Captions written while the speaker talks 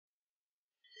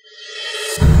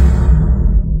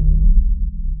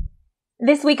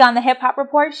This week on the Hip Hop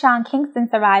Report, Sean Kingston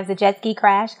survives a jet ski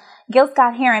crash, Gil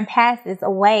Scott-Heron passes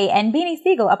away, and Beanie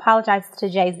Sigel apologizes to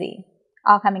Jay-Z.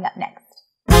 All coming up next.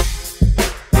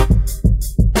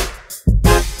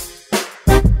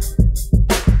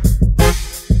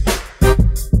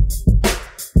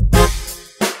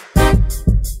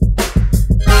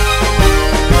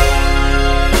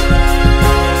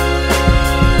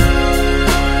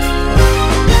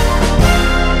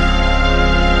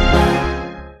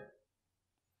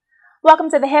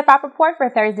 Welcome to the Hip Hop Report for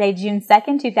Thursday, June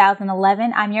 2nd,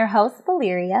 2011. I'm your host,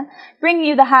 Beliria, bringing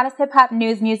you the hottest hip hop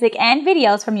news, music, and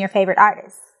videos from your favorite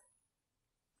artists.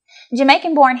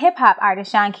 Jamaican-born hip hop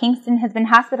artist Sean Kingston has been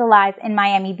hospitalized in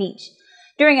Miami Beach.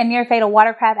 During a near-fatal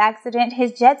watercraft accident,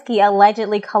 his jet ski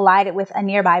allegedly collided with a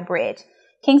nearby bridge.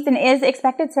 Kingston is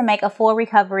expected to make a full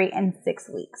recovery in 6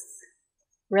 weeks.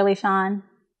 Really, Sean?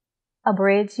 A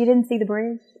bridge? You didn't see the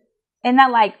bridge? Isn't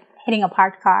that like hitting a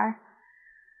parked car?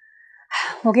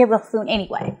 We'll get well soon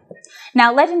anyway.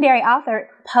 Now, legendary author,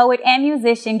 poet, and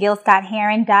musician Gil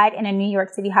Scott-Heron died in a New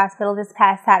York City hospital this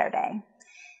past Saturday.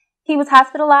 He was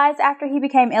hospitalized after he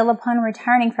became ill upon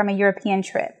returning from a European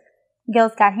trip. Gil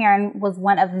Scott-Heron was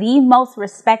one of the most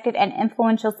respected and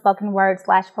influential spoken word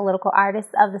 / political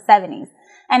artists of the 70s,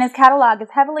 and his catalog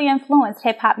has heavily influenced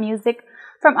hip-hop music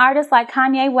from artists like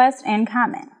Kanye West and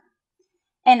Common.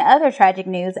 In other tragic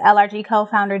news, LRG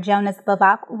co-founder Jonas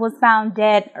Bevacqua was found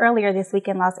dead earlier this week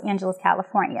in Los Angeles,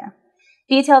 California.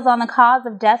 Details on the cause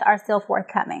of death are still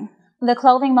forthcoming. The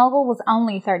clothing mogul was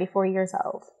only 34 years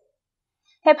old.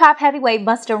 Hip-hop heavyweight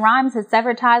Busta Rhymes has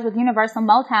severed ties with Universal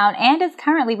Motown and is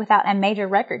currently without a major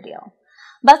record deal.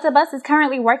 Busta Bus is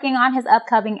currently working on his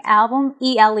upcoming album,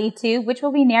 ELE2, which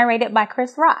will be narrated by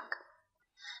Chris Rock.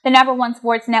 The #1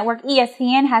 sports network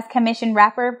ESPN has commissioned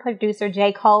rapper-producer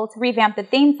J. Cole to revamp the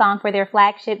theme song for their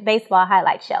flagship baseball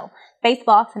highlight show,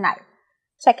 Baseball Tonight.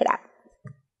 Check it out.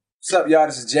 What's up, y'all?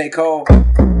 This is J. Cole,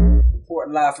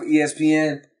 reporting live for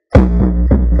ESPN.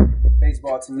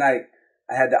 Baseball Tonight.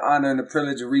 I had the honor and the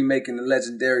privilege of remaking the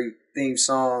legendary theme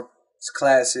song. It's a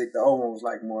classic. The old one was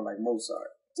like more like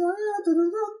Mozart.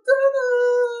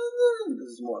 This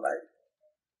is more like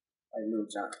Lil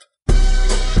Jon.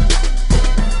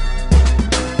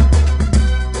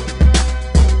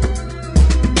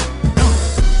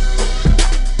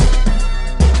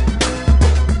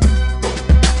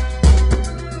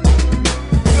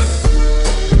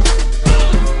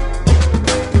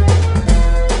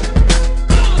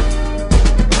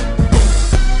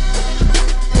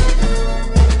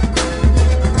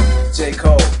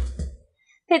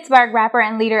 Pittsburgh rapper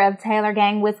and leader of Taylor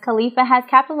Gang, Wiz Khalifa, has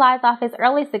capitalized off his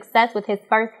early success with his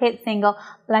first hit single,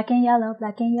 Black and Yellow,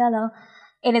 Black and Yellow.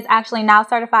 It is actually now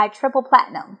certified triple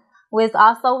platinum. Wiz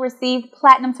also received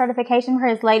platinum certification for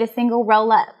his latest single,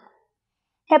 Roll Up.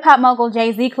 Hip-hop mogul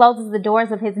Jay-Z closes the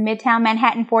doors of his Midtown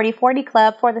Manhattan 4040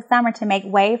 Club for the summer to make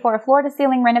way for a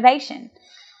floor-to-ceiling renovation.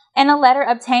 In a letter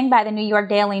obtained by the New York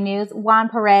Daily News, Juan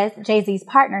Perez, Jay-Z's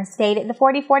partner, stated the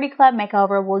 4040 Club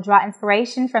makeover will draw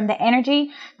inspiration from the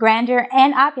energy, grandeur,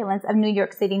 and opulence of New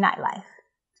York City nightlife.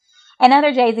 In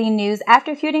other Jay-Z news,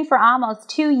 after feuding for almost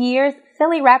 2 years,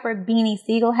 Philly rapper Beanie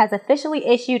Sigel has officially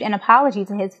issued an apology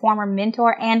to his former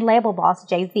mentor and label boss,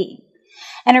 Jay-Z.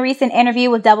 In a recent interview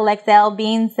with XXL,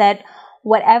 Bean said,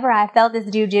 "Whatever I felt this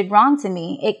dude did wrong to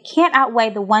me, it can't outweigh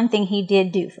the one thing he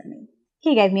did do for me.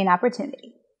 He gave me an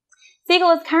opportunity."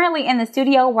 Sigel is currently in the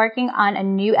studio working on a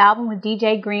new album with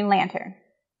DJ Green Lantern.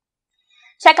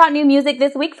 Check out new music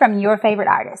this week from your favorite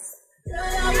artists.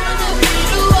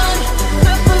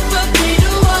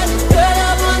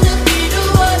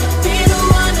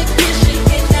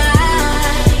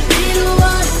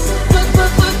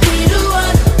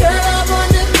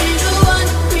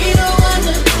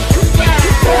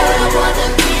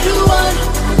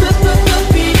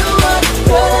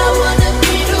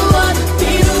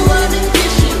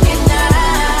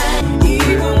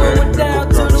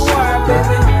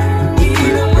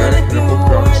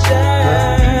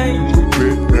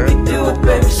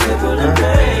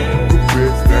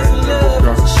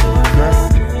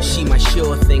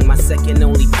 Second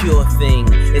only pure thing.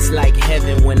 It's like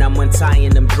heaven when I'm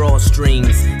untying them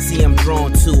drawstrings. See, I'm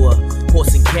drawn to a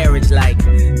horse and carriage like.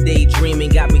 Daydreaming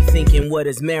got me thinking, what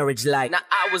is marriage like? Now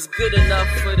I was good enough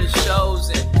for the shows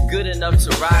and good enough to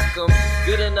rock them.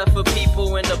 Good enough for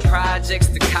people in the projects,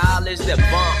 the college that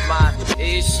bump my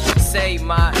ish, say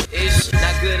my ish.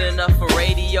 Not good enough for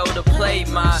radio to play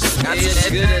my ish.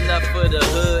 Good enough for the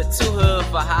hood, too hood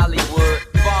for Hollywood.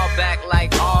 Fall back back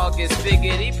like August.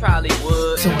 Figured he probably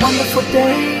would. It's a wonderful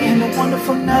day and a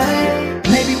wonderful night.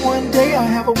 Maybe one day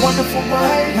I'll have a wonderful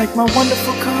wife, like my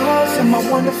wonderful cars and my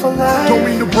wonderful life. Don't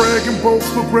mean to brag and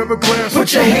boast, but grab a glass.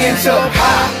 Put your hands up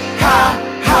high, high,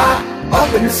 high,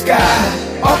 up in the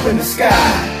sky, up in the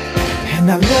sky. And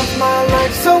I live my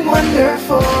life so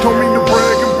wonderful. Don't mean to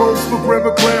brag and boast, but grab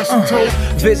a glass and toast.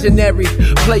 Visionary,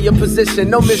 play your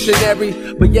position, no missionary.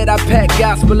 But yet I pack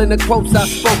gospel in the quotes I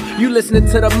spoke. You listening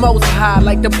to the most high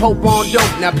like the Pope on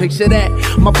dope. Now picture that,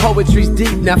 my poetry's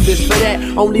deep, now fish for that.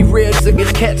 Only real to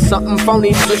get catch something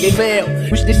phony to get fail.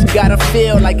 Wish this gotta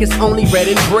feel like it's only read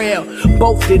in braille.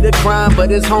 Both did a crime,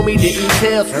 but his homie didn't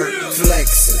tell.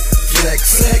 Flexin',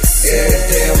 flex, yeah,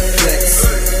 damn flex.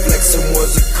 Flexin'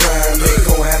 was a crime, they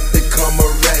gon' have to come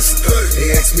arrest. They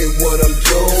ask me what I'm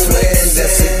doing,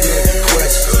 that's a good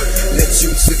question. Let you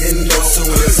know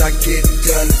soon as I get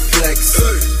done flex,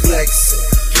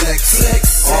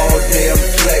 all damn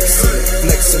flexin'.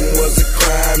 Flexin' was a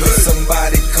crime, and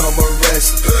somebody come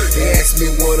arrest. They ask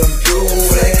me what I'm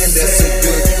doing, that's a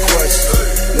good question.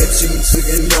 Let you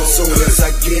know soon as I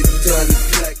get done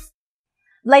flex.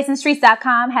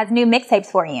 BlazinStreetz.com has new mixtapes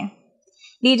for you.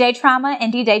 DJ Trauma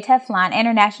and DJ Teflon,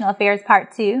 International Affairs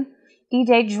Part 2.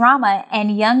 DJ Drama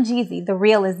and Young Jeezy, The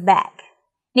Real is Back.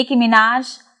 Nicki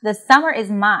Minaj, The Summer is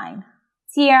Mine.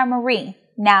 Tierra Marie,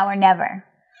 Now or Never.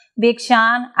 Big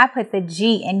Sean, I put the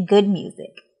G in good music.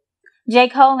 J.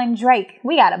 Cole and Drake,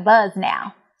 We Got a Buzz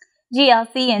Now.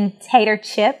 GLC and Tater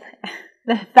Chip,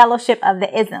 The Fellowship of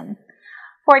the Ism.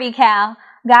 40 Cal,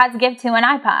 God's Gift to an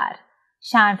iPod.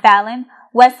 Sean Fallon,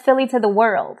 West Philly to the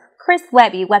World. Chris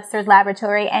Webby, Webster's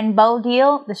Laboratory, and Bo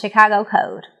Deal, The Chicago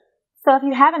Code. So if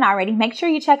you haven't already, make sure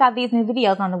you check out these new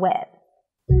videos on the web.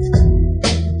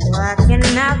 Walking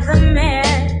out the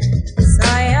mirror, so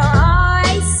you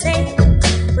always say,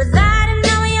 without a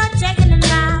know you're checking them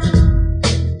out.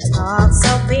 Talk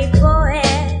so people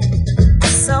head,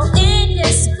 so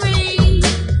indiscreet.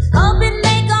 Hoping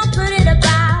they gon' put it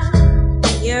about.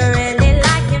 You really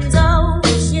like him, don't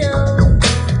you?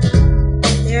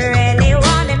 You really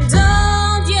want him,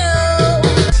 don't you?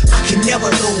 I can never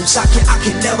lose, I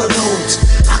can never lose.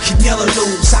 I can never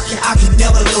lose, I can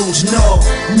never lose, no.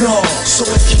 So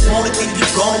if you want it, then you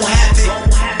gon' have it.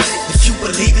 If you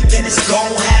believe it, then it's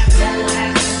gon' happen.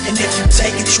 And if you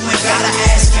take it, you ain't gotta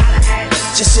ask it.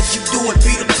 Just if you do it,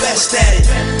 be the best at it.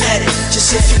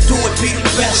 Just if you do it, be the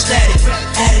best at it.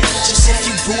 Just if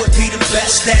you do it, be the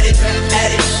best at it.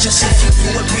 Just if you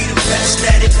do it, be the best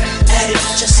at it.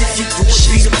 Just if you do it,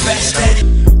 be the best at it.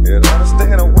 You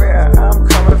understand where I'm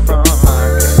coming from.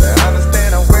 You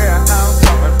understand where I'm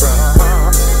coming from.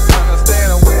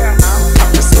 Understand where I'm coming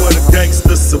from. It's where the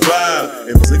gangsters survive.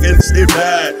 And it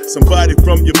died. Somebody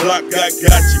from your block got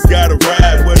you gotta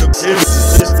ride. Where the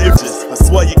images, I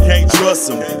swear you can't trust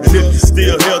them. And if you're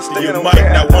still healthy, you might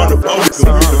not wanna vote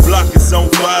them. The block is on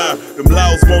fire. Them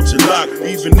laws want you locked.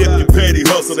 Even if you petty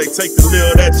hustle, they take the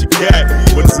little that you got.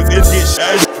 When it's a good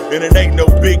shit, and it ain't no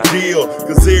big deal.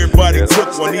 Cause everybody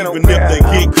took one, even if they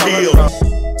get killed.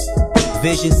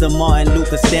 Visions of Martin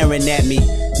Luther staring at me.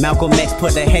 Malcolm X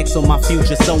put a hex on my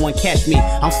future, someone catch me.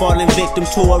 I'm falling victim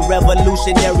to a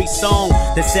revolutionary song.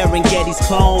 The Serengeti's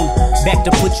clone. Back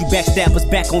to put you backstabbers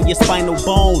back on your spinal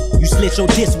bone. You slit your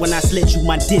disc when I slit you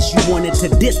my dish. You wanted to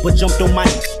diss but jumped on my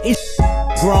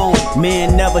grown.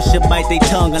 Men never should bite their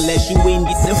tongue unless you in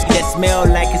yourself that smell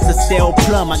like it's a stale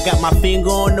plum. I got my finger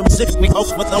on them six me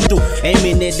off what I'm doing.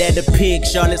 Aiming it at the pig,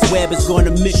 Charlotte's Web is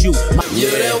gonna miss you. You're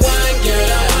the one girl,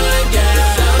 the one girl.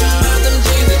 Them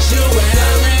jeans that you wear,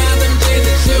 them jeans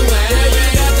that you wear. You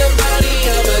got the body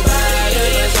of a god,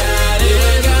 you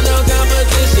ain't got no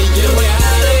competition. You ain't got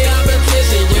no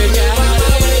competition. You got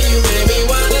the way you make me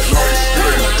wanna say.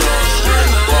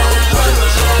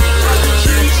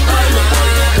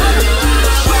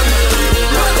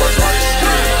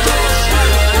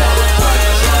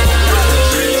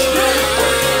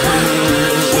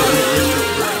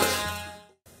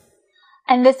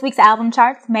 And this week's album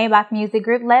charts, Maybach Music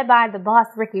Group, led by the boss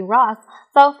Ricky Ross,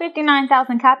 sold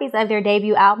 59,000 copies of their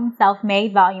debut album,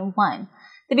 Self-Made Volume 1.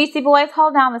 The Beastie Boys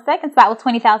hold down the second spot with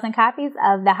 20,000 copies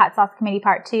of The Hot Sauce Committee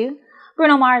Part 2.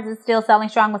 Bruno Mars is still selling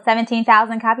strong with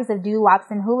 17,000 copies of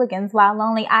Doo-Wops and Hooligans, while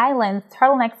Lonely Island's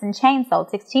Turtlenecks and Chains sold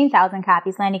 16,000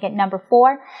 copies, landing at number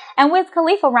 4. And Wiz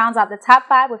Khalifa rounds out the top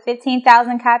 5 with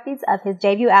 15,000 copies of his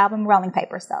debut album, Rolling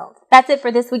Paper, sold. That's it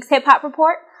for this week's Hip Hop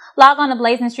Report. Log on to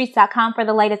BlazinStreetz.com for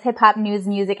the latest hip-hop news,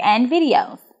 music, and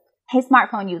videos. Hey,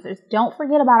 smartphone users, don't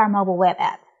forget about our mobile web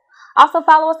app. Also,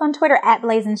 follow us on Twitter at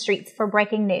BlazinStreetz for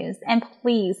breaking news. And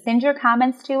please send your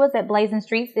comments to us at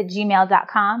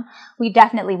BlazinStreetz@gmail.com. We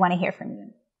definitely want to hear from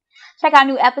you. Check out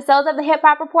new episodes of the Hip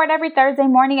Hop Report every Thursday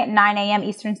morning at 9 a.m.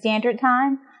 Eastern Standard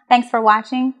Time. Thanks for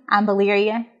watching. I'm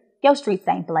Beliria. Yo streets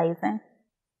ain't blazing.